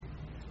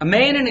A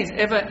man and his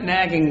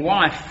ever-nagging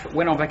wife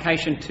went on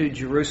vacation to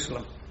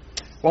Jerusalem.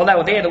 While they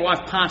were there, the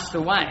wife passed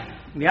away.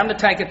 The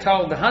undertaker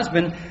told the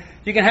husband,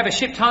 "You can have her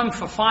shipped home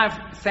for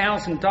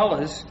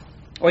 $5,000,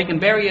 or you can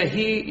bury her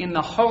here in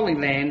the Holy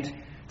Land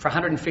for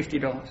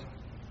 $150.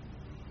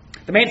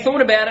 The man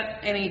thought about it,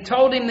 and he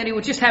told him that he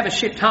would just have her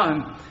shipped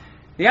home.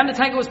 The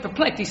undertaker was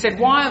perplexed. He said,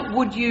 "Why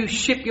would you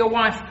ship your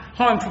wife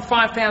home for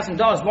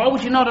 $5,000? Why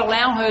would you not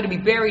allow her to be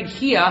buried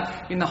here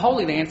in the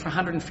Holy Land for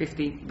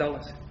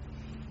 $150?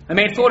 The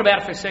man thought about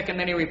it for a second,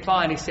 then he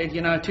replied. He said,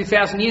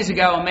 2,000 years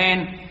ago a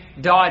man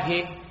died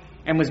here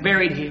and was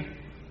buried here.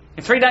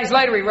 And 3 days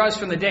later he rose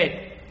from the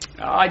dead.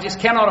 I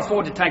just cannot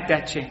afford to take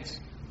that chance."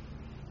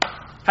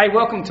 Hey,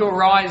 welcome to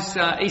Arise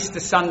Easter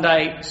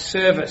Sunday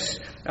service.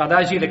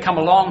 Those of you that come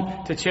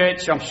along to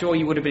church, I'm sure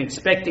you would have been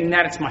expecting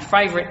that. It's my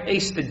favourite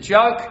Easter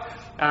joke.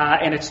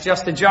 And it's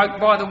just a joke,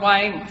 by the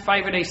way, my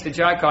favourite Easter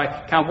joke.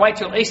 I can't wait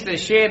till Easter to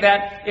share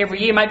that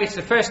every year. Maybe it's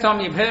the first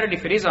time you've heard it.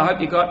 If it is, I hope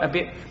you got a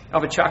bit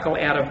of a chuckle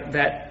out of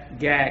that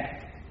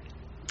gag.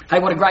 Hey,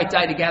 what a great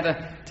day to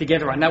gather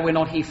together. I know we're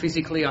not here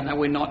physically. I know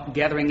we're not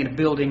gathering in a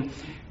building,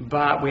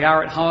 but we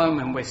are at home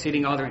and we're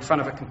sitting either in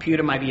front of a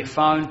computer, maybe your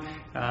phone.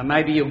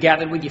 Maybe you're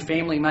gathered with your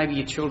family. Maybe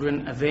your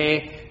children are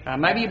there.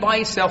 Maybe you're by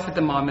yourself at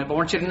the moment. But I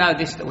want you to know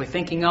this, that we're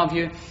thinking of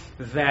you,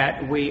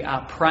 that we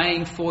are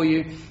praying for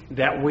you,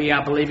 that we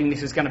are believing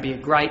this is going to be a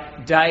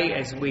great day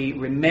as we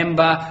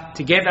remember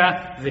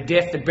together the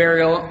death, the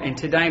burial, and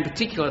today in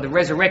particular the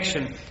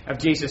resurrection of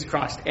Jesus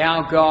Christ.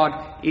 Our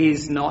God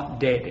is not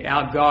dead.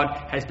 Our God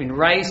has been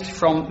raised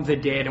from the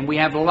dead, and we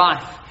have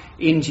life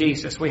in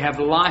Jesus. We have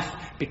life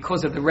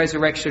because of the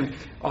resurrection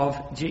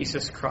of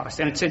Jesus Christ.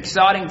 And it's an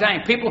exciting day.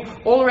 And people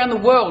all around the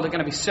world are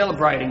going to be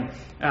celebrating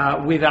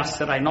with us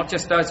today. Not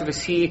just those of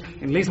us here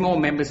in Lismore,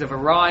 members of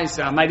Arise.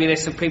 Maybe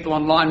there's some people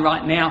online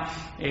right now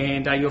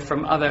and you're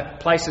from other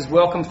places.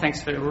 Welcome.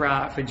 Thanks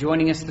for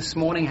joining us this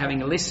morning,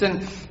 having a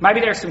listen.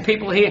 Maybe there are some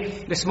people here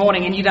this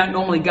morning and you don't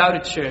normally go to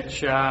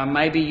church.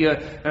 Maybe your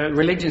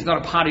religion's not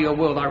a part of your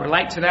world. I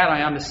relate to that.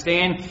 I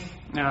understand.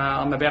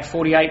 I'm about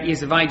 48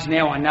 years of age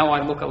now. I know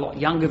I look a lot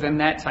younger than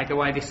that. Take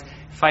away this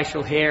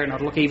facial hair and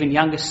I'd look even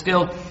younger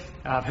still.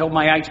 I've held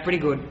my age pretty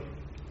good,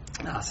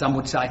 some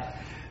would say.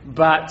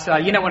 But,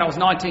 when I was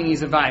 19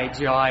 years of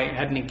age, I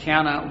had an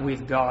encounter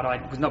with God.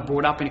 I was not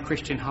brought up in a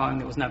Christian home.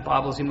 There was no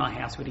Bibles in my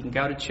house. We didn't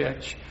go to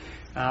church.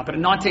 But at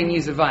 19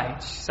 years of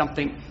age,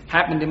 something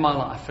happened in my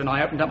life and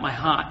I opened up my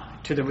heart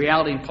to the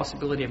reality and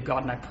possibility of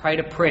God. And I prayed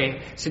a prayer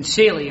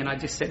sincerely and I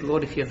just said,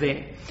 "Lord, if you're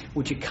there,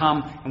 would you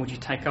come and would you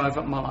take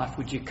over my life?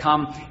 Would you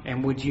come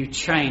and would you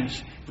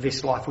change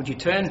this life? Would you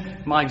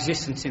turn my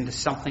existence into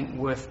something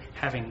worth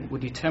having?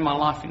 Would you turn my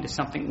life into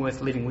something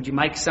worth living? Would you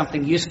make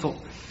something useful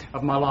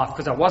of my life?"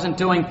 Because I wasn't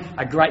doing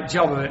a great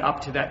job of it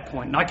up to that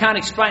point. And I can't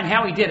explain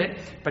how he did it,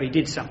 but he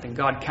did something.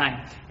 God came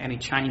and he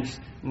changed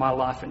my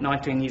life at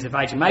 19 years of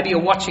age. And maybe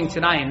you're watching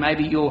today and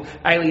maybe you're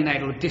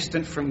alienated or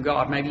distant from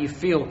God. Maybe you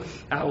feel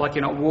like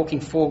you're not walking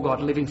for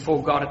God, living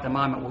for God at the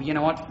moment. Well, you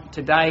know what?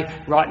 Today,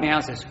 right now,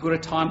 is as good a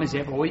time as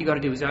ever. All you got to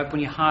do is open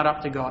your heart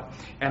up to God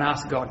and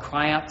ask God.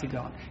 Cry out to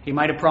God. He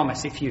made a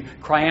promise. If you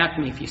cry out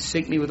to me, if you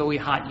seek me with all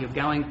your heart, you're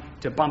going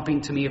to bump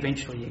into me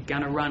eventually. You're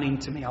going to run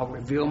into me. I'll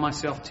reveal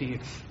myself to you.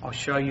 I'll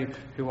show you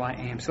who I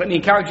am. So let me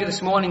encourage you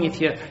this morning, if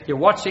you're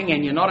watching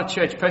and you're not a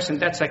church person,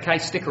 that's okay.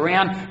 Stick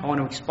around. I want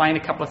to explain a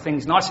couple of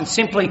things nice and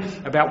simply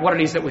about what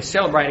it is that we're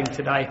celebrating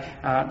today,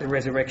 the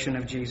resurrection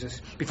of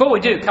Jesus. Before we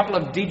do, a couple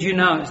of did you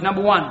knows.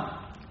 Number one,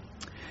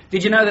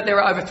 did you know that there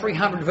are over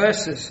 300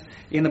 verses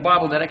in the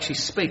Bible that actually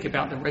speak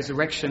about the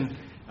resurrection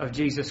of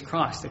Jesus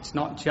Christ? It's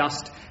not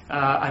just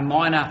a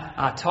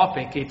minor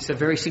topic, it's a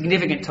very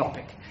significant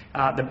topic.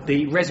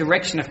 The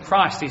resurrection of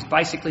Christ is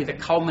basically the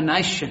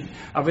culmination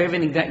of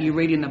everything that you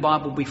read in the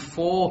Bible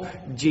before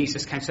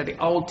Jesus came. So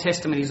the Old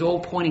Testament is all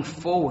pointing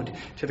forward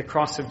to the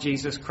cross of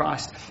Jesus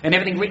Christ. And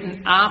everything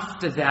written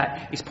after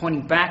that is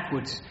pointing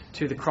backwards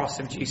to the cross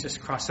of Jesus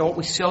Christ. So what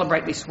we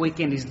celebrate this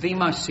weekend is the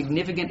most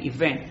significant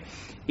event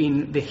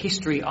in the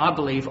history, I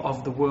believe,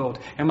 of the world.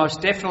 And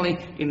most definitely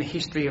in the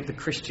history of the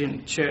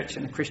Christian church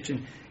and the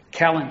Christian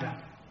calendar.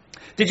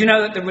 Did you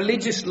know that the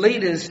religious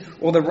leaders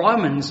or the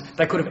Romans,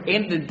 they could have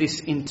ended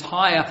this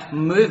entire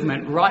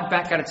movement right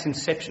back at its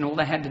inception? All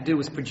they had to do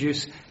was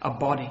produce a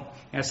body.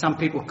 Now, some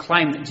people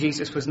claim that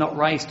Jesus was not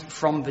raised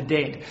from the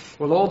dead.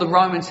 Well, all the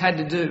Romans had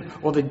to do,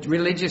 or the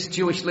religious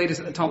Jewish leaders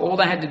at the time, all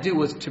they had to do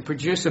was to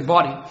produce a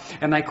body,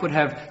 and they could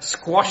have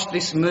squashed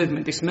this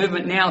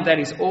movement now that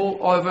is all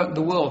over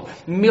the world.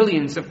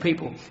 Millions of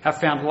people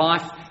have found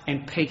life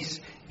and peace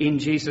in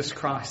Jesus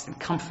Christ and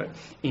comfort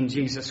in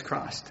Jesus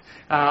Christ.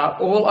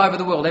 All over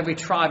the world, every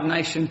tribe,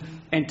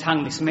 nation and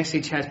tongue, this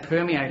message has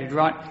permeated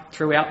right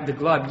throughout the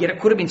globe. Yet it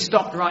could have been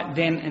stopped right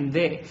then and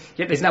there.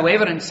 Yet there's no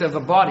evidence of a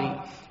body,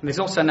 and there's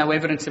also no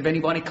evidence of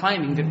anybody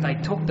claiming that they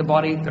took the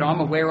body, that I'm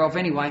aware of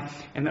anyway,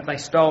 and that they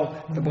stole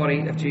the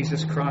body of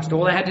Jesus Christ.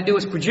 All they had to do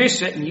was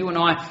produce it, and you and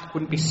I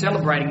wouldn't be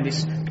celebrating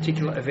this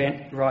particular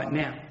event right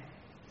now.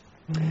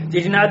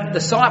 Did you know that the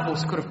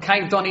disciples could have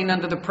caved on in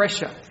under the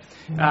pressure?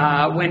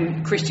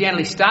 When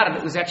Christianity started,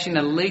 it was actually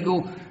an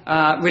illegal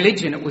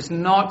religion. It was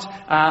not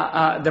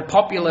the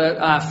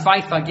popular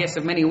faith, I guess,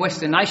 of many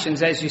Western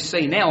nations, as you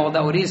see now,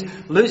 although it is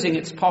losing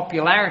its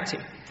popularity.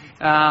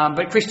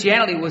 But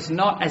Christianity was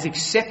not as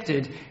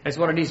accepted as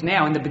what it is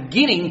now. In the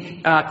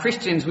beginning,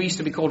 Christians, we used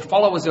to be called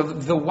followers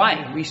of the Way.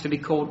 We used to be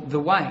called the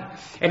Way.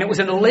 And it was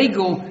an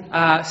illegal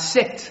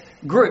sect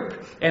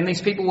group, and these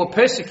people were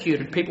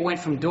persecuted. People went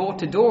from door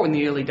to door in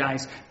the early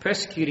days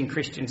persecuting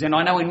Christians, and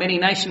I know in many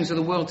nations of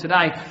the world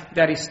today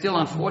that is still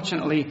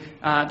unfortunately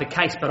the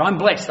case. But I'm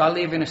blessed. I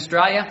live in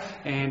Australia,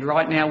 and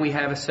right now we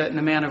have a certain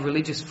amount of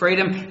religious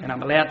freedom, and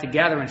I'm allowed to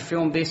gather and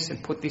film this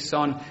and put this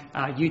on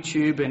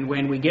YouTube. And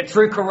when we get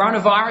through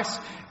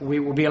coronavirus, we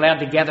will be allowed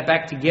to gather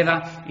back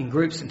together in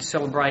groups and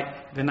celebrate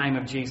the name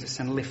of Jesus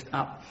and lift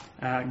up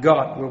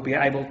God. We'll be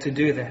able to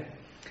do that.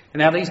 And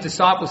now these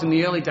disciples in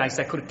the early days,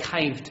 they could have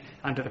caved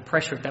under the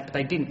pressure of that, but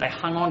they didn't. They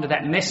hung on to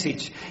that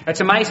message.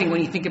 It's amazing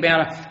when you think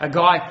about a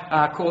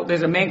guy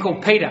there's a man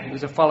called Peter who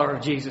was a follower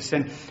of Jesus.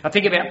 And I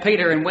think about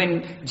Peter, and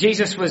when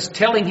Jesus was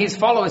telling his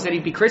followers that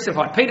he'd be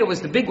crucified, Peter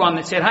was the big one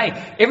that said,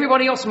 hey,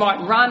 everybody else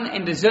might run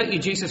and desert you,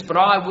 Jesus, but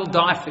I will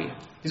die for you.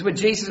 This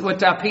is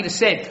what Peter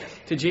said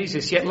to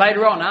Jesus. Yet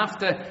later on,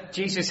 after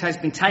Jesus has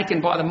been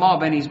taken by the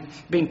mob and he's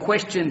been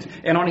questioned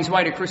and on his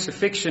way to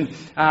crucifixion,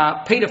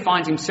 Peter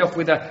finds himself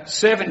with a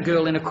servant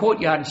girl in a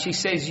courtyard, and she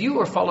says, you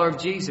are a follower of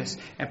Jesus.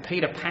 And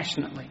Peter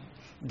passionately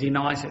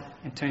denies it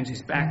and turns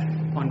his back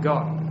on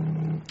God.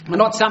 Well,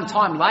 not some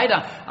time later,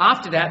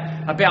 after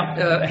that,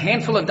 about a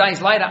handful of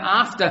days later,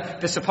 after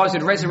the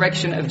supposed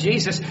resurrection of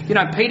Jesus,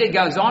 Peter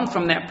goes on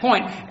from that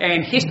point,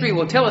 and history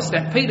will tell us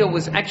that Peter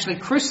was actually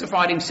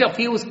crucified himself.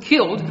 He was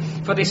killed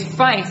for this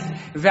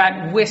faith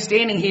that we're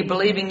standing here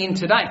believing in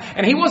today.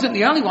 And he wasn't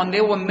the only one.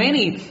 There were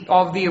many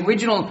of the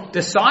original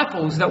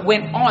disciples that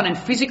went on and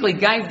physically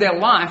gave their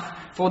life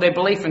for their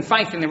belief and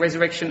faith in the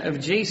resurrection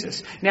of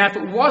Jesus. Now, if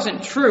it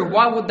wasn't true,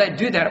 why would they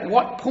do that? At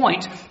what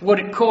point would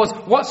it cause?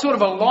 What sort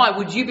of a lie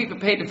would you be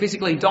prepared to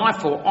physically die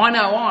for? I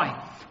know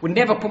I would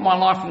never put my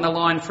life on the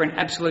line for an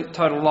absolute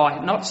total lie.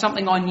 Not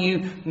something I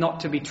knew not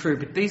to be true.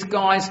 But these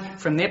guys,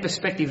 from their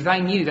perspective, they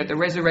knew that the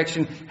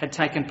resurrection had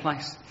taken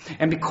place.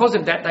 And because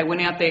of that, they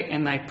went out there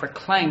and they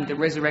proclaimed the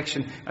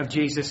resurrection of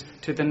Jesus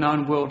to the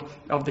known world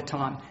of the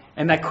time.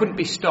 And they couldn't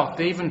be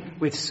stopped, even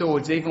with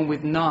swords, even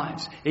with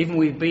knives, even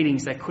with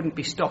beatings. They couldn't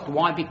be stopped.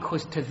 Why?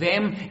 Because to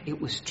them it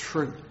was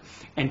true.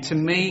 And to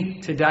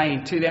me today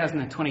in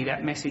 2020,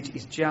 that message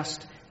is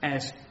just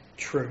as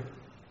true.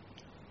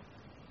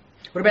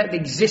 What about the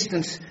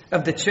existence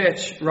of the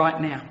church right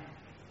now,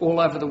 all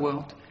over the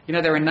world?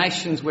 There are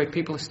nations where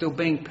people are still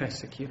being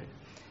persecuted.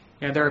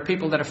 There are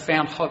people that have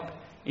found hope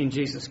in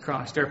Jesus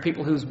Christ. There are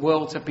people whose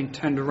worlds have been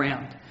turned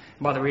around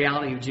by the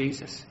reality of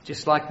Jesus.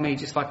 Just like me,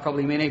 just like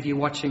probably many of you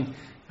watching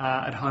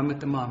at home at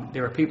the moment.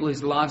 There are people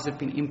whose lives have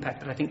been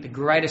impacted. I think the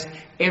greatest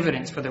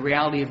evidence for the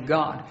reality of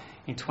God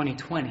in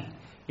 2020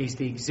 is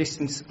the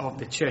existence of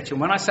the church. And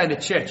when I say the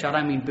church, I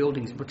don't mean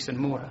buildings, bricks and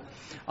mortar.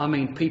 I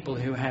mean people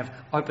who have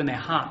opened their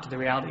heart to the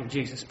reality of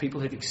Jesus, people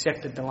who've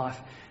accepted the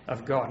life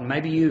of God. And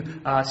maybe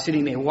you are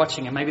sitting there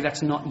watching, and maybe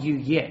that's not you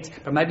yet,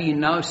 but maybe you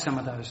know some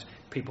of those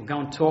people. Go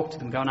and talk to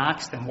them, go and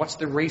ask them, what's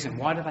the reason?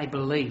 Why do they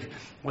believe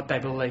what they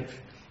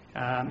believe?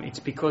 It's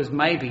because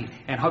maybe,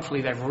 and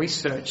hopefully they've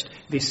researched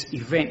this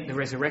event, the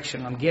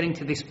resurrection. I'm getting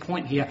to this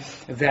point here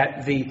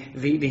that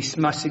the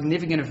most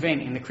significant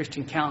event in the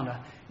Christian calendar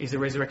is the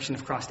resurrection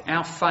of Christ.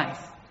 Our faith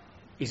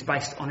is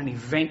based on an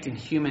event in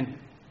human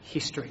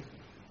history.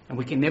 And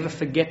we can never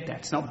forget that.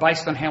 It's not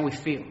based on how we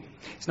feel.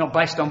 It's not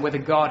based on whether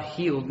God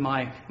healed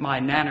my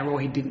nana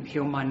or he didn't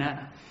heal my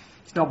nana.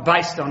 It's not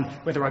based on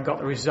whether I got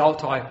the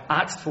result I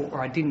asked for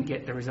or I didn't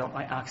get the result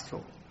I asked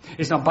for.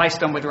 It's not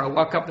based on whether I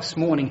woke up this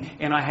morning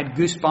and I had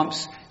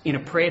goosebumps in a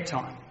prayer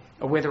time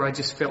or whether I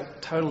just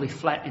felt totally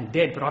flat and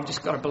dead. But I've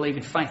just got to believe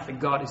in faith that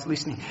God is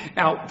listening.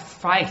 Our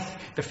faith,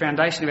 the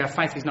foundation of our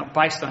faith, is not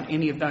based on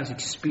any of those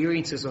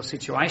experiences or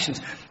situations.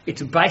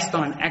 It's based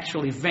on an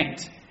actual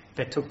event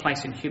that took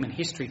place in human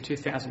history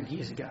 2,000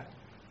 years ago.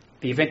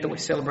 The event that we're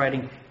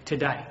celebrating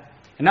today.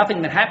 And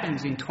nothing that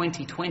happens in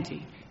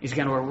 2020 is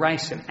going to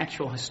erase an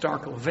actual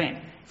historical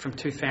event from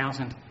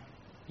 2,000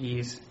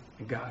 years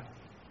ago.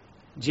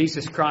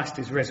 Jesus Christ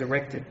is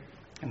resurrected,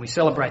 and we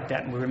celebrate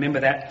that, and we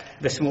remember that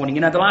this morning.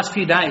 The last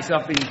few days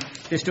I've been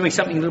just doing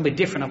something a little bit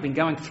different. I've been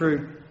going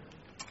through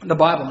the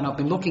Bible, and I've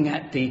been looking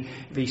at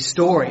the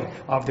story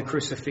of the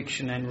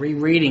crucifixion and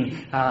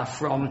rereading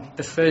from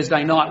the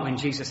Thursday night when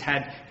Jesus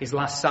had his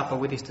Last Supper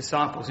with his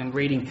disciples, and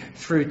reading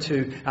through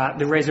to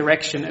the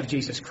resurrection of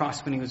Jesus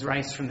Christ when he was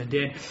raised from the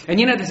dead. And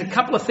there's a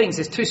couple of things,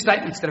 there's two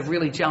statements that have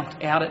really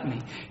jumped out at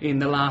me in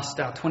the last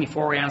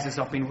 24 hours as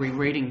I've been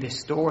rereading this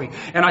story.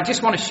 And I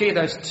just want to share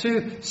those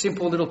two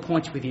simple little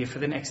points with you for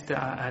the next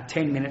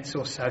 10 minutes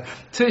or so.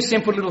 Two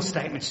simple little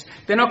statements.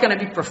 They're not going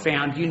to be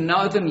profound. You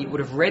know them, you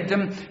would have read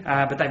them,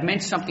 but they've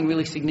meant something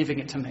really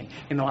significant to me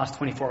in the last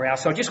 24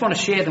 hours. So I just want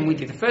to share them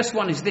with you. The first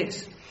one is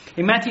this.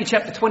 In Matthew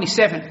chapter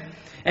 27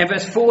 and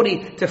verse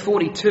 40 to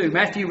 42,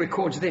 Matthew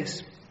records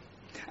this.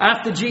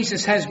 After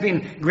Jesus has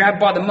been grabbed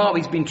by the mob,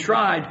 he's been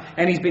tried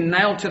and he's been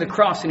nailed to the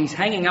cross and he's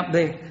hanging up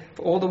there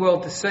for all the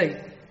world to see.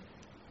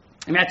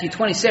 In Matthew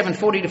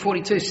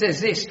 27:40-42 says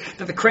this,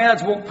 that the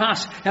crowds walked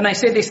past and they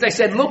said this, they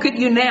said, "Look at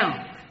you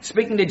now."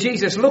 Speaking to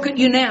Jesus, "Look at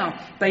you now,"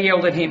 they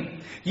yelled at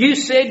him. "You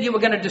said you were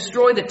going to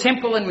destroy the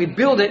temple and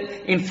rebuild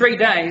it in 3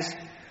 days.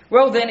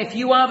 Well then, if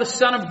you are the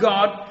Son of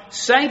God,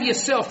 save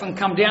yourself and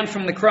come down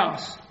from the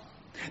cross."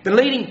 The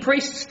leading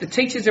priests, the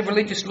teachers of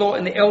religious law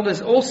and the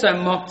elders also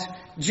mocked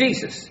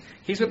Jesus.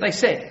 Here's what they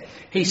said.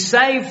 "He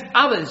saved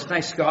others,"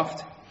 they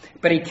scoffed,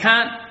 "but he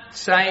can't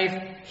save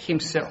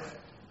himself."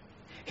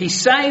 He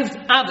saved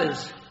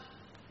others,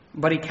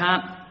 but he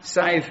can't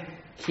save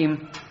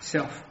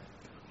himself.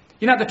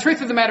 You know, the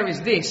truth of the matter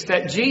is this,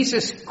 that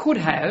Jesus could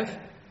have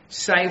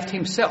saved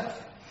himself.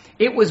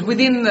 It was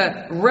within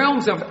the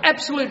realms of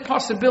absolute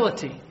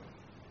possibility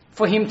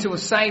for him to have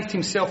saved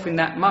himself in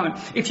that moment.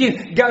 If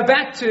you go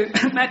back to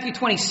Matthew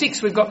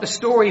 26, we've got the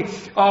story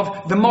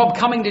of the mob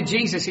coming to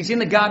Jesus. He's in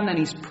the garden and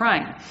he's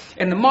praying.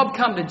 And the mob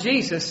come to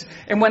Jesus,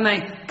 and when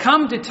they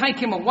come to take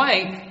him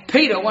away,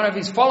 Peter, one of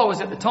his followers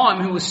at the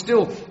time, who was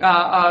still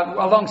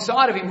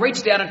alongside of him,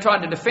 reached out and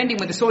tried to defend him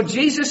with a sword.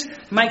 Jesus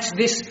makes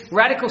this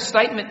radical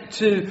statement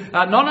to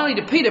not only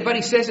to Peter, but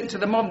he says it to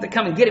the mob that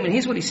come and get him. And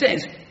here's what he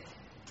says.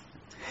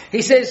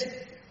 He says,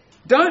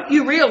 "Don't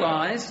you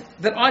realize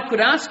that I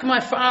could ask my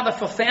Father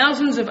for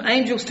thousands of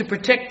angels to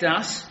protect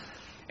us,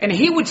 and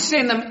he would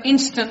send them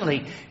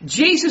instantly?"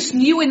 Jesus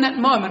knew in that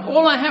moment,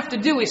 all I have to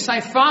do is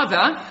say,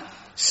 "Father,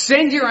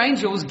 send your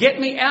angels, get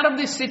me out of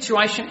this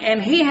situation."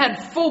 And he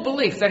had full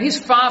belief that his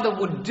Father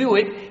would do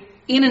it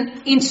in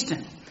an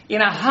instant,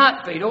 in a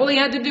heartbeat. All he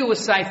had to do was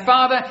say,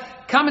 "Father,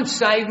 come and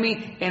save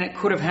me," and it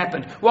could have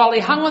happened. While he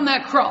hung on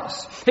that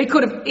cross, he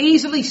could have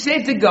easily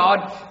said to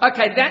God,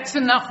 "Okay, that's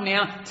enough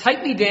now.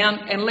 Take me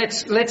down and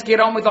let's get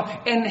on with it."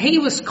 And he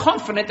was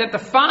confident that the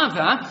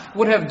Father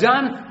would have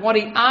done what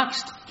he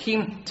asked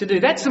him to do.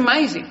 That's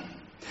amazing.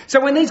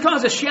 So when these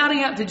guys are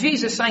shouting out to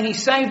Jesus saying he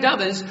saved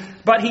others,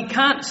 but he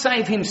can't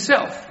save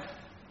himself,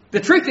 the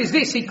truth is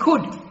this, he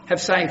could have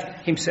saved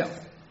himself.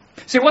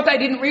 See, what they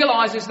didn't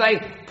realise as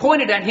they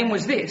pointed at him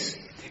was this.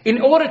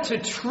 In order to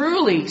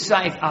truly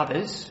save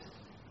others,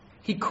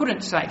 he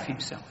couldn't save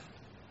himself.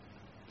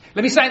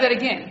 Let me say that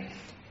again.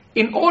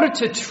 In order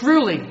to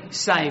truly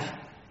save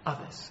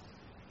others,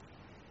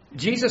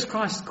 Jesus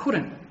Christ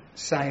couldn't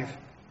save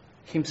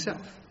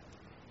himself.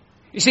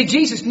 You see,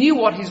 Jesus knew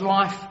what his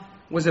life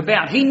was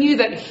about. He knew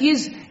that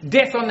his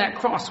death on that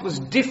cross was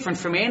different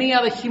from any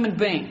other human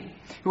being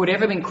who had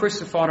ever been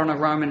crucified on a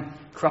Roman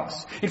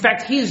cross. In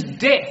fact, his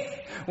death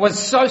was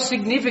so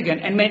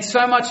significant and meant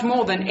so much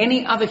more than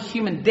any other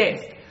human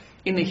death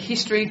in the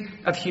history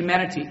of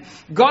humanity.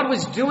 God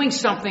was doing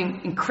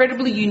something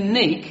incredibly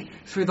unique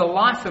through the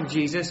life of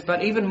Jesus,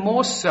 but even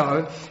more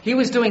so, he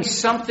was doing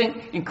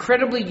something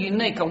incredibly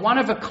unique. A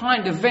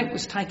one-of-a-kind event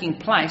was taking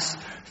place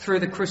through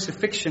the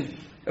crucifixion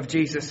of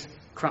Jesus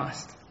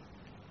Christ.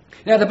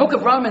 Now, the book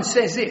of Romans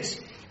says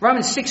this.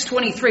 Romans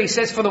 6:23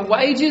 says, "For the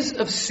wages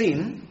of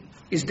sin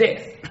is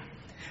death,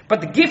 but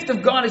the gift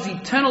of God is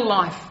eternal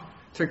life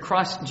through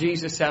Christ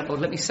Jesus our Lord."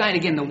 Let me say it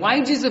again. The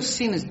wages of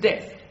sin is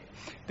death.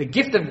 The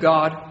gift of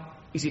God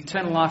is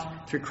eternal life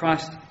through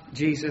Christ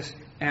Jesus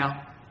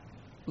our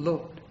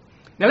Lord.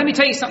 Now let me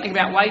tell you something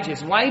about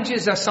wages.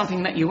 Wages are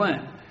something that you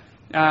earn.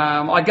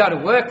 I go to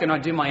work and I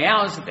do my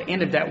hours. At the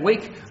end of that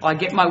week, I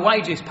get my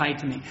wages paid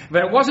to me.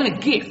 But it wasn't a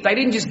gift. They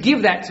didn't just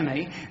give that to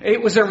me.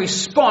 It was a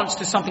response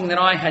to something that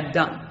I had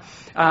done.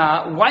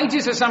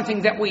 Wages are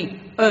something that we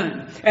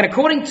earn. And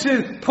according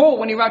to Paul,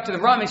 when he wrote to the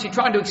Romans, he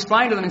tried to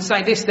explain to them and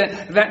say this,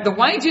 that the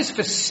wages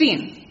for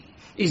sin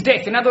is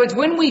death. In other words,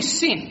 when we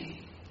sin,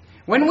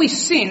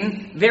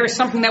 there is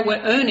something that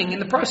we're earning in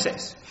the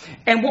process.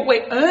 And what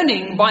we're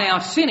earning by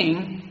our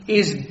sinning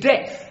is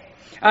death.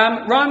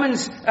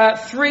 Romans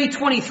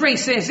 3:23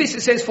 says this,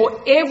 it says,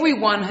 "For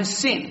everyone has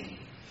sinned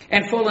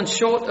and fallen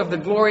short of the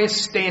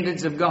glorious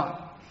standards of God."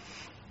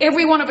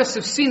 Every one of us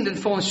have sinned and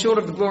fallen short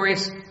of the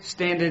glorious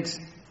standards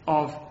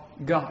of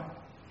God.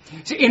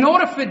 So in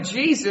order for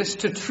Jesus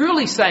to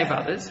truly save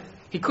others,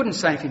 he couldn't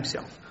save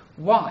himself.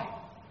 Why?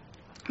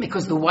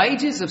 Because the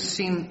wages of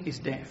sin is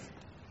death,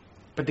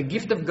 but the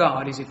gift of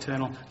God is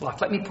eternal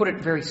life. Let me put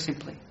it very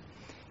simply.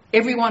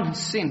 Everyone has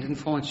sinned and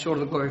fallen short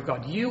of the glory of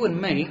God. You and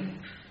me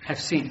have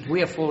sinned.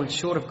 We have fallen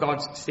short of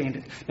God's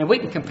standard. Now we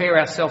can compare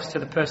ourselves to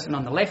the person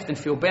on the left and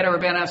feel better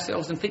about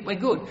ourselves and think we're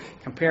good.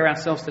 Compare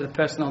ourselves to the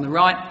person on the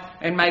right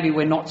and maybe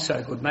we're not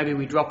so good. Maybe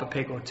we drop a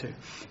peg or two.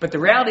 But the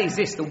reality is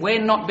this, that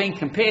we're not being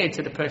compared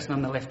to the person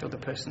on the left or the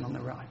person on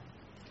the right.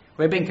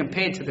 We're being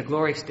compared to the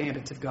glorious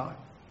standards of God.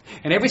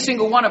 And every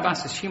single one of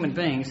us as human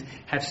beings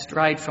have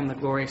strayed from the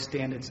glorious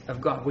standards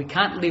of God. We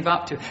can't live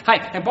up to. Hey,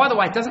 and by the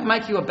way, it doesn't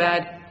make you a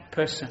bad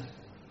person.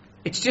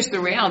 It's just the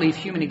reality of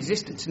human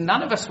existence.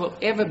 None of us will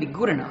ever be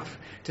good enough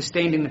to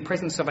stand in the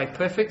presence of a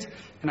perfect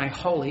and a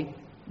holy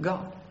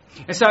God.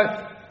 And so,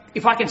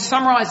 if I can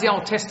summarise the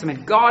Old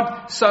Testament,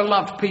 God so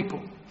loved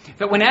people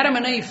that when Adam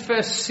and Eve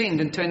first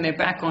sinned and turned their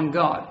back on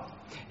God,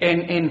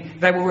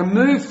 And they were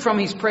removed from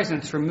his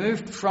presence,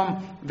 removed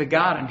from the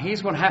garden.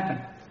 Here's what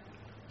happened.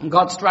 And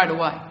God straight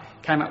away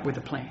came up with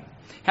a plan.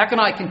 How can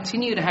I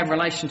continue to have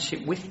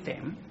relationship with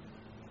them?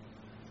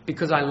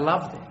 Because I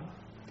love them.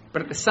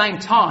 But at the same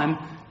time,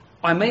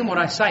 I mean what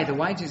I say. The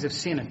wages of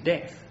sin are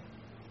death.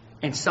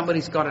 And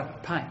somebody's got to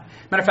pay.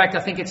 Matter of fact, I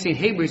think it's in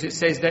Hebrews it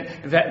says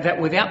that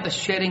without the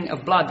shedding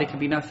of blood, there can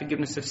be no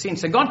forgiveness of sin.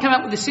 So God came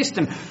up with a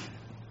system.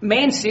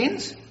 Man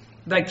sins.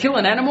 They kill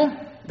an animal.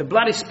 The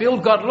blood is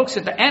spilled. God looks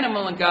at the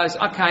animal and goes,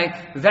 okay,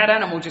 that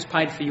animal just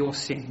paid for your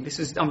sin.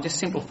 I'm just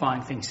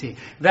simplifying things here.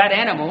 That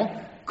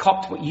animal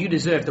copped what you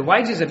deserve. The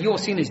wages of your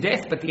sin is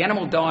death, but the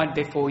animal died,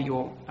 therefore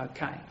you're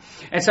okay.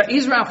 And so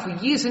Israel for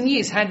years and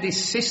years had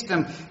this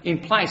system in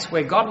place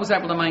where God was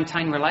able to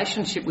maintain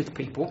relationship with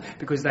people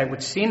because they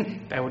would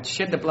sin, they would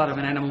shed the blood of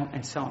an animal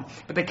and so on.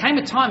 But there came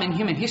a time in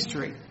human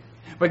history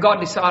where God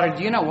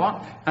decided, you know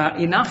what,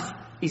 enough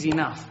is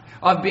enough.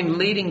 I've been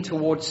leading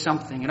towards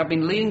something, and I've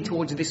been leading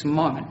towards this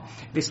moment,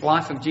 this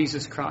life of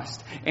Jesus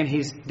Christ and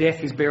his death,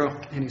 his burial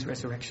and his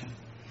resurrection.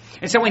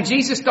 And so when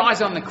Jesus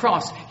dies on the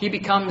cross, he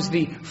becomes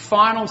the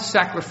final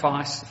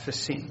sacrifice for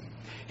sin.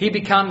 He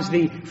becomes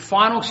the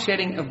final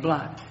shedding of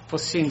blood for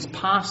sins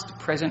past,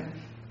 present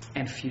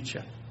and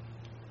future.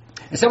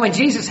 And so when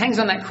Jesus hangs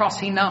on that cross,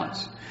 he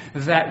knows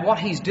that what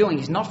he's doing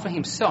is not for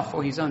himself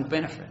or his own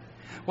benefit.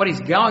 What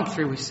he's going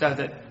through is so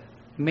that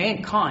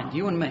mankind,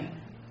 you and me,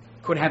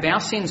 could have our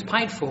sins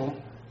paid for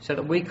so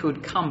that we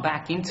could come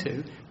back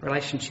into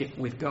relationship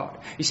with God.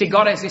 You see,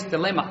 God has this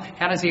dilemma.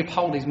 How does he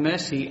uphold his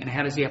mercy and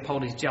how does he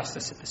uphold his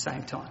justice at the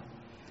same time?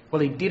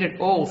 Well, he did it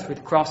all through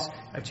the cross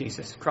of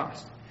Jesus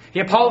Christ. He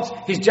upholds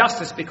his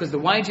justice because the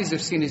wages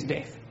of sin is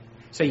death.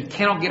 So you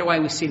cannot get away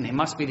with sin. There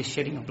must be the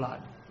shedding of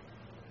blood.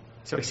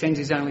 So he sends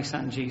his only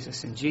son,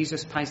 Jesus, and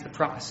Jesus pays the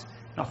price,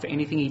 not for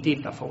anything he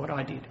did, but for what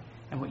I did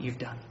and what you've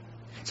done.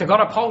 So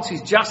God upholds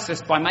his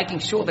justice by making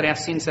sure that our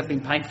sins have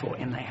been paid for,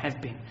 and they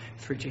have been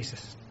through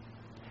Jesus.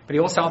 But he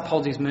also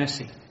upholds his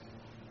mercy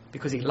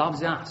because he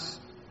loves us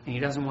and he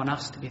doesn't want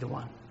us to be the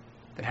one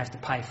that has to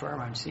pay for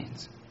our own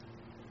sins.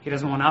 He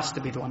doesn't want us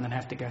to be the one that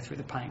have to go through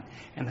the pain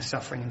and the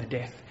suffering and the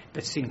death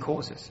that sin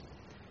causes.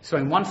 So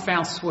in one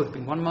foul swoop,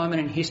 in one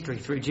moment in history,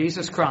 through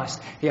Jesus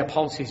Christ, he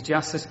upholds his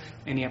justice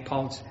and he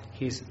upholds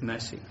his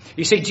mercy.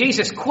 You see,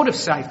 Jesus could have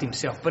saved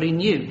himself, but he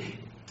knew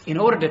in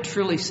order to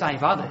truly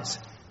save others,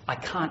 I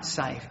can't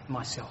save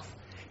myself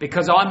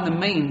because I'm the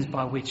means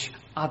by which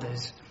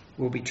others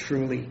will be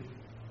truly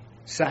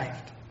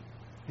saved.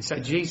 And so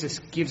Jesus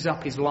gives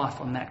up his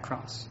life on that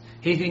cross.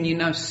 He who knew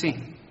no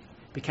sin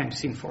became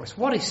sin for us.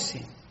 What is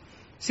sin?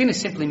 Sin is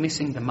simply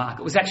missing the mark.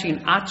 It was actually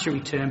an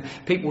archery term.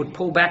 People would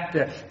pull back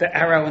the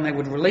arrow and they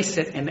would release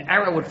it and the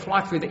arrow would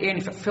fly through the air, and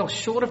if it fell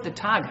short of the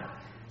target,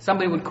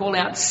 somebody would call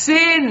out,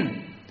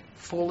 sin!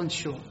 Fallen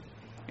short.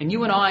 And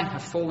you and I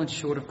have fallen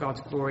short of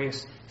God's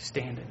glorious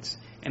standards.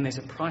 And there's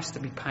a price to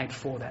be paid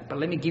for that. But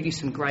let me give you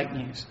some great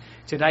news.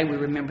 Today we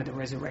remember the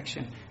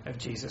resurrection of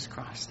Jesus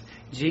Christ.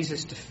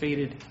 Jesus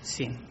defeated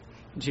sin.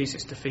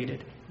 Jesus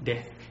defeated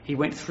death. He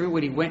went through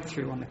what he went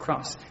through on the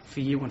cross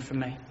for you and for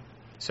me,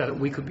 so that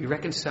we could be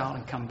reconciled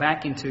and come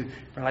back into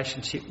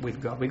relationship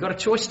with God. We've got a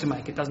choice to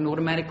make. It doesn't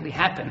automatically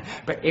happen.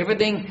 But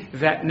everything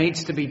that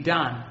needs to be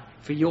done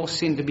for your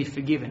sin to be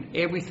forgiven,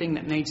 everything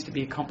that needs to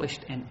be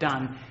accomplished and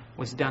done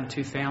was done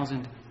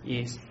 2,000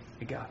 years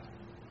ago.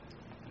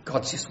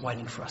 God's just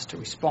waiting for us to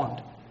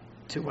respond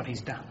to what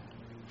he's done.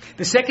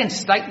 The second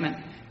statement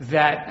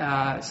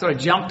that sort of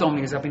jumped on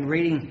me as I've been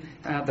reading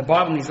the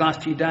Bible in these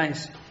last few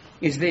days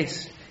is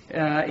this.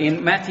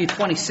 In Matthew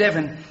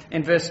 27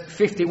 and verse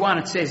 51,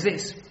 it says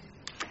this.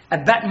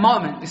 At that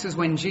moment, this is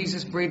when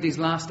Jesus breathed his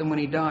last and when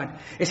he died.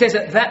 It says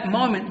at that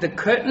moment, the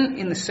curtain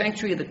in the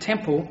sanctuary of the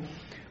temple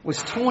was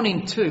torn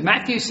in two.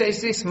 Matthew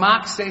says this,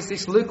 Mark says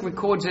this, Luke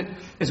records it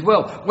as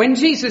well. When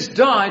Jesus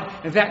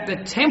died, that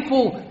the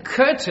temple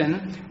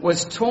curtain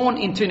was torn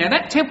in two. Now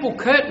that temple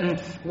curtain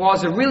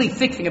was a really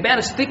thick thing, about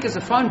as thick as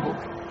a phone book.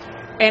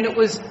 And it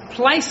was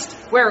placed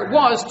where it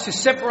was to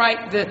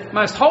separate the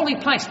most holy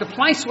place, the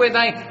place where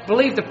they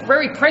believed the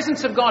very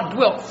presence of God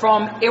dwelt,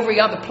 from every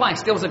other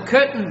place. There was a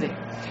curtain there.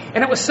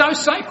 And it was so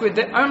sacred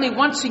that only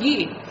once a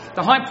year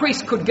the high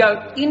priest could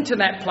go into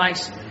that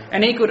place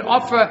and he could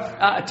offer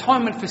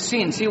atonement for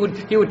sins. He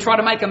would try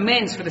to make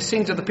amends for the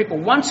sins of the people.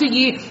 Once a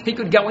year he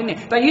could go in there.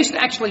 They used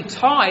to actually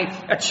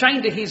tie a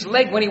chain to his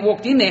leg when he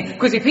walked in there,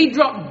 because if he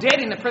dropped dead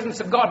in the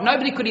presence of God,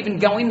 nobody could even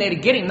go in there to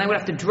get him. They would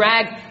have to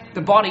drag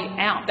the body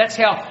out. That's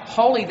how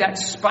holy that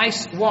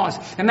space was.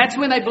 And that's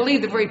when they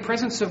believed the very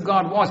presence of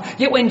God was.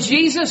 Yet when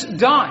Jesus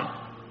died,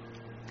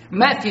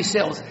 Matthew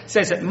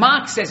says it,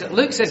 Mark says it,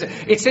 Luke says it.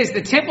 It says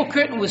the temple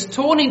curtain was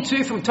torn in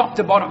two from top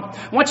to bottom.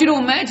 I want you to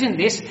imagine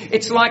this.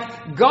 It's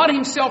like God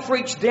himself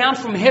reached down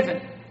from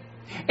heaven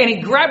and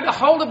he grabbed a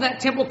hold of that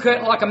temple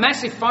curtain like a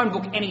massive phone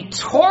book and he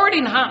tore it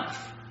in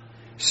half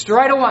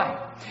straight away.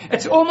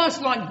 It's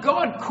almost like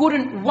God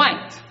couldn't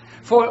wait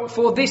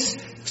for this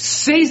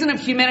season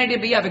of humanity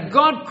to be over.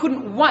 God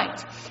couldn't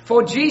wait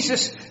for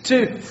Jesus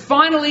to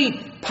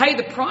finally pay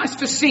the price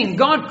for sin.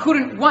 God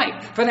couldn't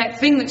wait for that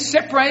thing that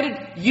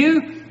separated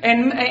you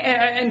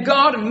and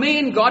God and me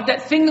and God,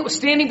 that thing that was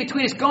standing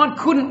between us. God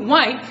couldn't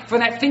wait for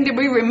that thing to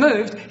be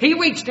removed. He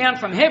reached down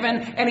from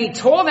heaven and He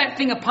tore that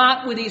thing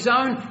apart with His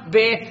own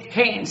bare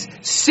hands,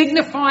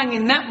 signifying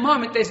in that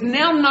moment there's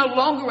now no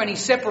longer any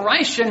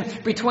separation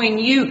between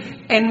you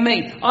and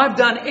me. I've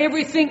done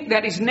everything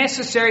that is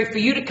necessary for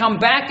you to come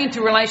back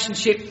into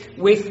relationship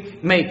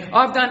with me.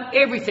 I've done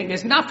everything.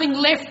 There's nothing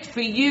left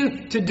for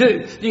you to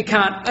do. You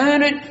can't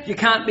earn it. You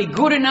can't be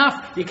good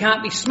enough. You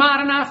can't be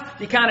smart enough.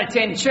 You can't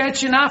attend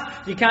church enough.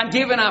 You can't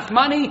give enough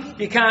money.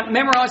 You can't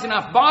memorize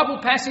enough Bible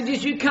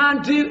passages. You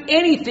can't do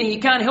anything. You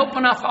can't help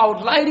enough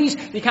old ladies.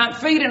 You can't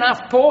feed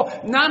enough poor.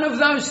 None of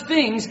those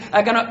things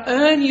are going to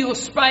earn you a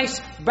space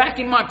back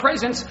in my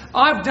presence.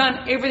 I've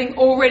done everything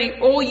already.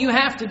 All you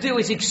have to do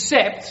is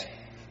accept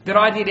that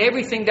I did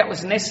everything that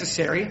was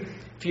necessary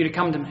for you to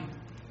come to me.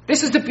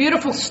 This is the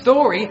beautiful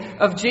story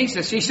of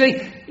Jesus. You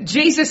see,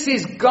 Jesus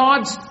is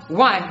God's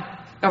way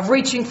of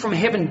reaching from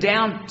heaven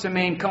down to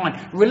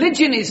mankind.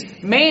 Religion is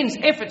man's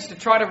efforts to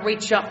try to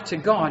reach up to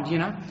God,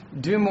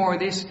 Do more of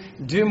this,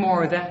 do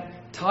more of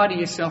that, tidy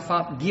yourself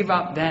up, give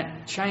up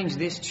that, change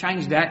this,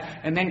 change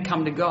that, and then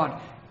come to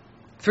God.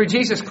 Through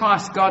Jesus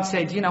Christ, God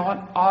said, you know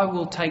what? I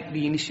will take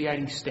the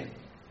initiating step.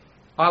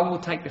 I will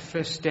take the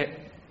first step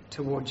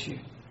towards you.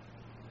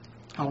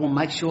 I will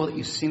make sure that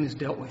your sin is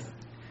dealt with.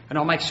 And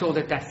I'll make sure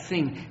that that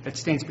thing that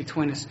stands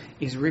between us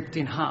is ripped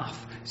in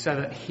half so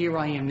that here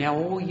I am. Now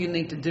all you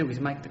need to do is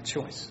make the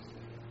choice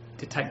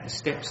to take the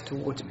steps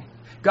towards me.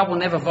 God will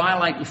never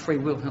violate your free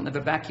will. He'll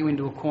never back you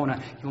into a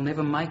corner. He'll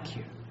never make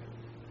you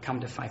come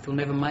to faith. He'll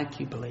never make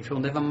you believe. He'll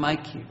never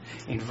make you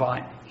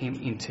invite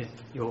Him into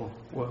your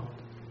world.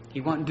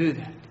 He won't do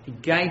that. He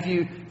gave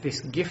you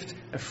this gift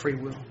of free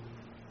will.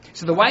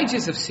 So the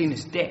wages of sin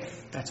is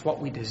death. That's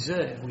what we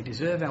deserve. We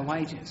deserve our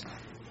wages.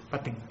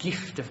 But the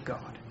gift of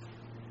God,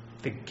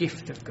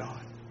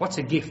 what's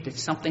a gift?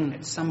 It's something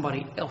that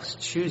somebody else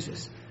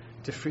chooses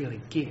to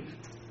freely give.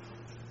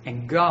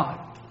 And God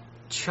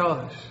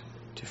chose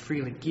to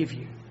freely give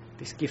you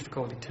this gift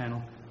called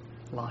eternal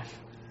life.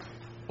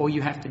 All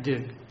you have to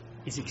do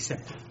is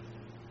accept it.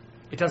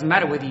 It doesn't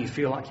matter whether you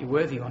feel like you're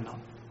worthy or not.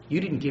 You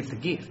didn't give the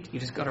gift. You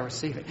just got to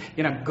receive it.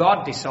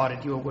 God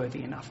decided you were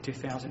worthy enough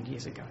 2,000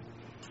 years ago.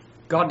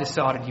 God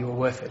decided you were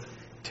worth it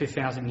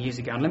 2,000 years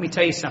ago. And let me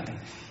tell you something.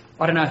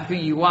 I don't know who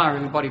you are,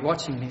 everybody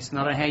watching this, and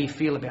I don't know how you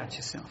feel about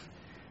yourself.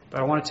 But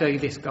I want to tell you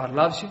this. God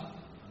loves you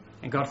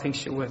and God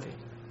thinks you're worthy.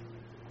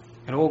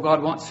 And all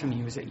God wants from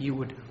you is that you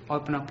would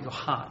open up your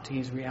heart to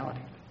His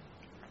reality.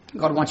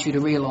 God wants you to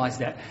realise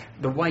that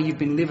the way you've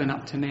been living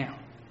up to now,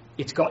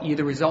 it's got you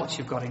the results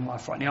you've got in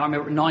life right now. I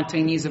remember at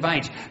 19 years of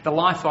age, the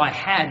life I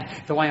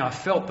had, the way I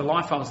felt, the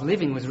life I was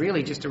living was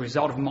really just a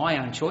result of my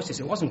own choices.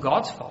 It wasn't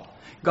God's fault.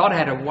 God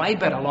had a way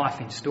better life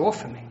in store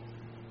for me.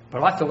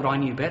 But I thought I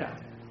knew better.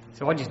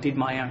 So I just did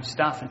my own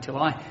stuff until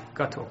I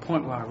got to a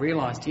point where I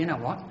realised, you know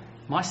what?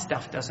 My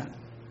stuff doesn't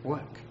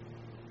work.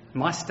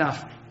 My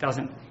stuff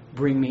doesn't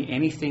bring me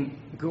anything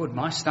good.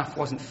 My stuff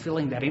wasn't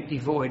filling that empty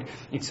void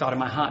inside of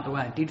my heart. The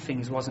way I did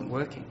things wasn't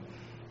working.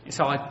 And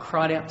so I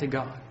cried out to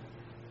God.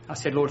 I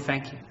said, Lord,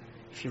 thank you.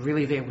 If you're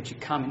really there, would you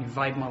come and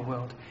invade my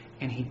world?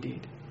 And He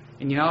did.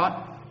 And you know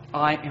what?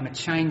 I am a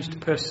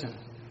changed person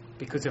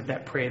because of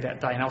that prayer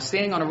that day. And I was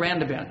standing on a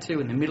roundabout too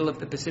in the middle of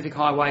the Pacific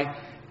Highway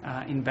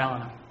in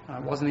Ballina. I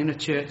wasn't in a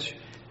church.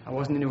 I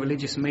wasn't in a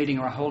religious meeting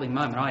or a holy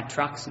moment. I had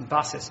trucks and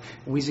buses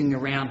whizzing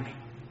around me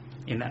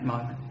in that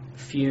moment.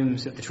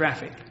 Fumes of the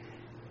traffic.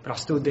 But I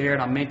stood there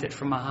and I meant it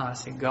from my heart. I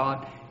said,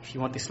 God, if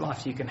you want this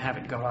life, you can have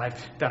it. God,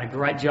 I've done a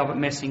great job at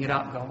messing it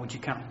up. God, would you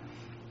come?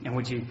 And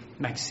would you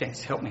make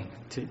sense? Help me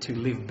to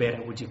live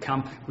better. Would you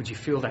come? Would you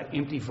fill that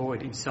empty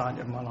void inside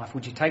of my life?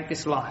 Would you take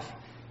this life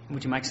and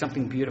would you make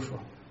something beautiful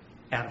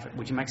out of it?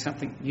 Would you make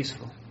something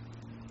useful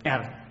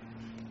out of it?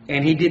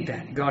 And He did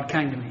that. God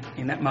came to me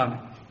in that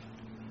moment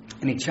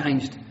and He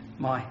changed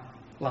my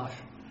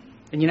life.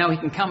 And He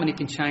can come and He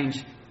can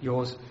change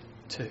yours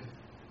too.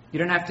 You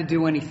don't have to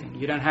do anything.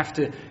 You don't have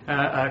to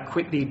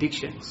quit the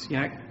addictions.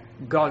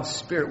 God's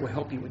Spirit will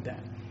help you with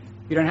that.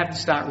 You don't have to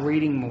start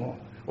reading more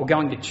or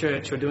going to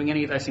church or doing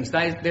any of those things.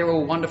 They're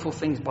all wonderful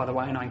things, by the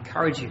way, and I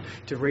encourage you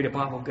to read a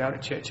Bible, go to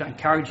church. I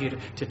encourage you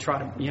to try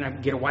to,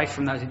 get away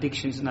from those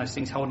addictions and those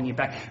things holding you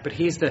back. But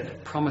here's the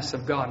promise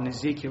of God. In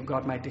Ezekiel,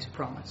 God made this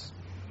promise.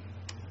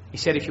 He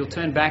said, if you'll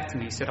turn back to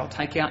me, He said, I'll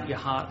take out your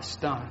heart of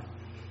stone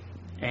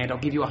and I'll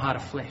give you a heart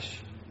of flesh.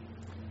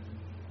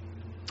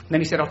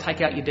 Then He said, I'll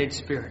take out your dead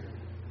spirit.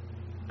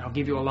 And I'll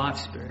give you a live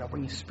spirit. I'll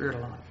bring your spirit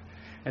alive.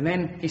 And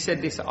then He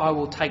said this, I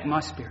will take my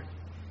spirit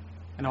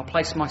and I'll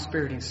place my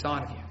spirit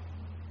inside of you.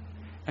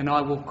 And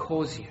I will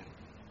cause you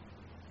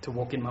to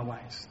walk in my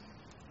ways.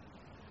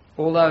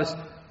 All those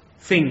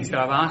things that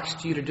I've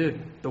asked you to do,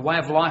 the way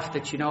of life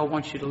that I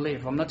want you to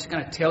live. I'm not just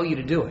going to tell you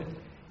to do it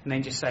and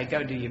then just say,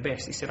 go do your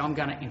best. He said, I'm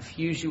going to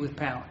infuse you with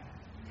power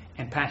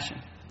and passion.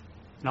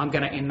 And I'm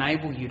going to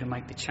enable you to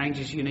make the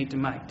changes you need to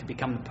make to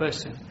become the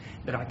person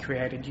that I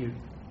created you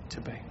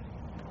to be.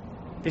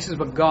 This is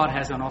what God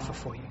has on offer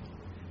for you.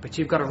 But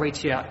you've got to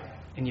reach out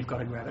and you've got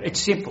to grab it. It's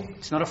simple.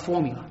 It's not a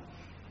formula.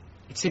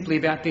 It's simply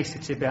about this.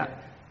 It's about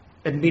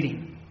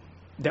admitting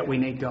that we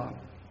need God.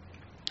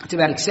 It's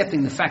about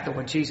accepting the fact that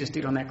what Jesus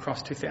did on that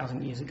cross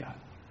 2,000 years ago,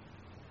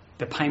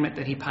 the payment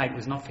that he paid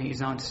was not for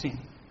his own sin.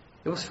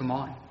 It was for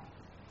mine.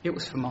 It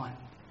was for mine.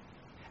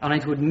 I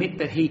need to admit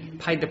that he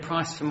paid the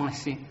price for my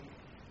sin.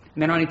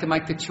 And then I need to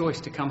make the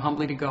choice to come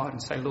humbly to God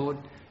and say, Lord,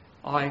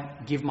 I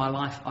give my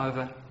life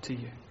over to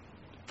you.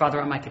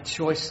 Father, I make a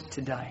choice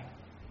today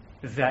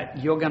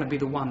that you're going to be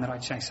the one that I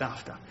chase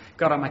after.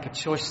 God, I make a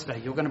choice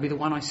today. You're going to be the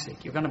one I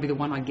seek. You're going to be the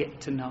one I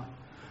get to know.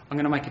 I'm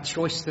going to make a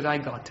choice today,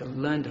 God, to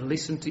learn to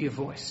listen to your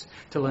voice,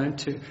 to learn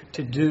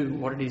to do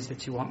what it is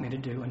that you want me to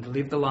do and to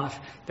live the life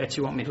that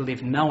you want me to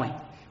live, knowing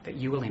that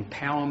you will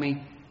empower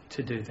me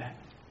to do that.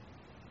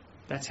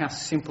 That's how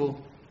simple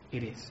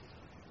it is.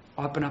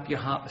 Open up your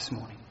heart this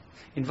morning.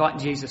 Invite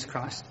Jesus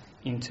Christ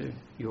into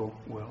your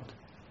world.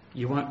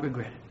 You won't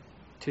regret it.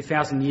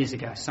 2,000 years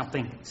ago,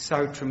 something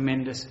so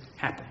tremendous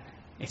happened.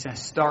 It's an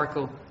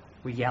historical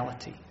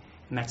reality,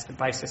 and that's the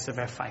basis of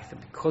our faith.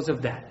 And because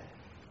of that,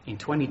 in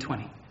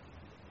 2020,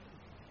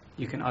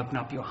 you can open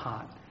up your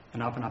heart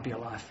and open up your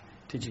life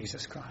to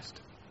Jesus Christ.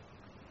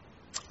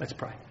 Let's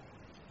pray.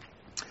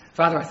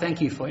 Father, I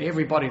thank you for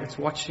everybody that's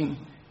watching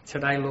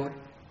today, Lord.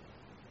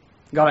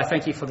 God, I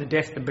thank you for the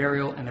death, the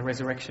burial, and the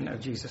resurrection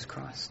of Jesus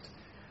Christ.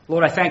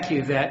 Lord, I thank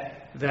you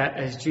that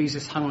as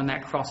Jesus hung on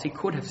that cross, he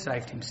could have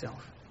saved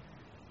himself.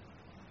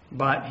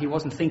 But he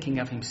wasn't thinking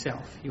of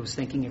himself. He was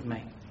thinking of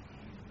me.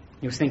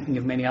 He was thinking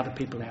of many other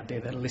people out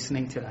there that are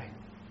listening today.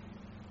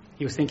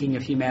 He was thinking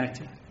of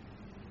humanity.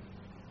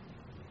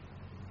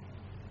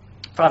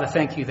 Father,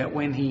 thank you that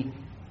when he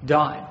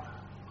died,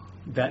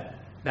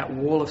 that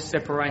wall of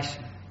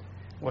separation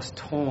was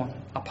torn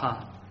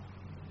apart.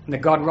 And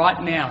that God,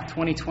 right now,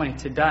 2020,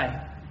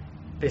 today,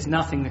 there's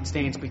nothing that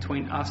stands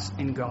between us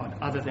and God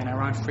other than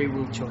our own free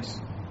will choice.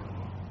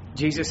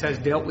 Jesus has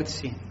dealt with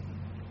sin.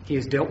 He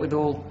has dealt with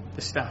all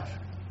the stuff.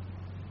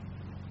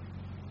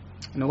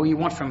 And all you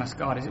want from us,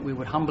 God, is that we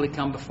would humbly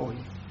come before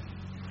you,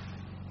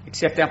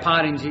 accept our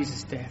part in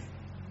Jesus' death,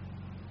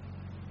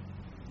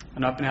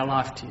 and open our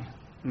life to you,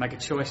 and make a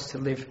choice to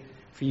live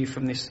for you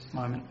from this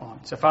moment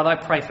on. So, Father, I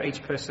pray for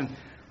each person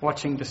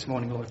watching this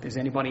morning, Lord. If there's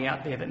anybody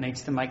out there that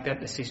needs to make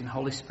that decision,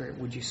 Holy Spirit,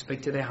 would you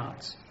speak to their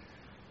hearts?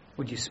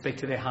 Would you speak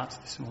to their hearts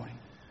this morning?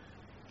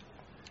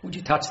 Would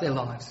you touch their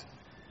lives?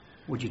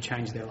 Would you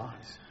change their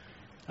lives?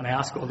 And I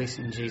ask all this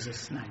in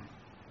Jesus' name.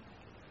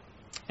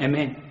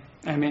 Amen.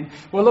 Amen.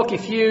 Well, look,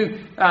 if you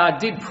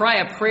did pray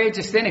a prayer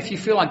just then, if you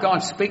feel like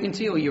God's speaking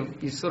to you, or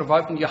you've sort of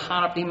opened your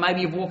heart up to him,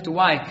 maybe you've walked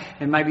away,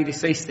 and maybe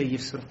this Easter you've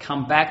sort of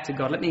come back to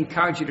God, let me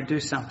encourage you to do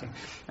something.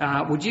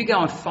 Would you go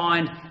and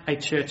find a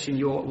church in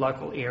your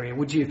local area?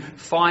 Would you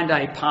find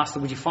a pastor?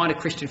 Would you find a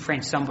Christian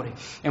friend, somebody?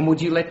 And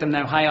would you let them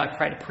know, hey, I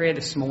prayed a prayer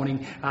this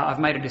morning. I've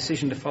made a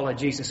decision to follow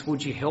Jesus.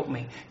 Would you help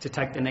me to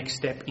take the next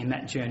step in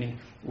that journey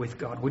with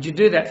God? Would you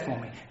do that for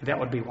me? That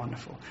would be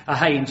wonderful.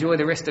 Hey, enjoy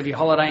the rest of your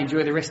holiday.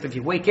 Enjoy the rest of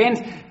your weekend.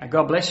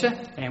 God bless you,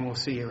 and we'll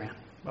see you around.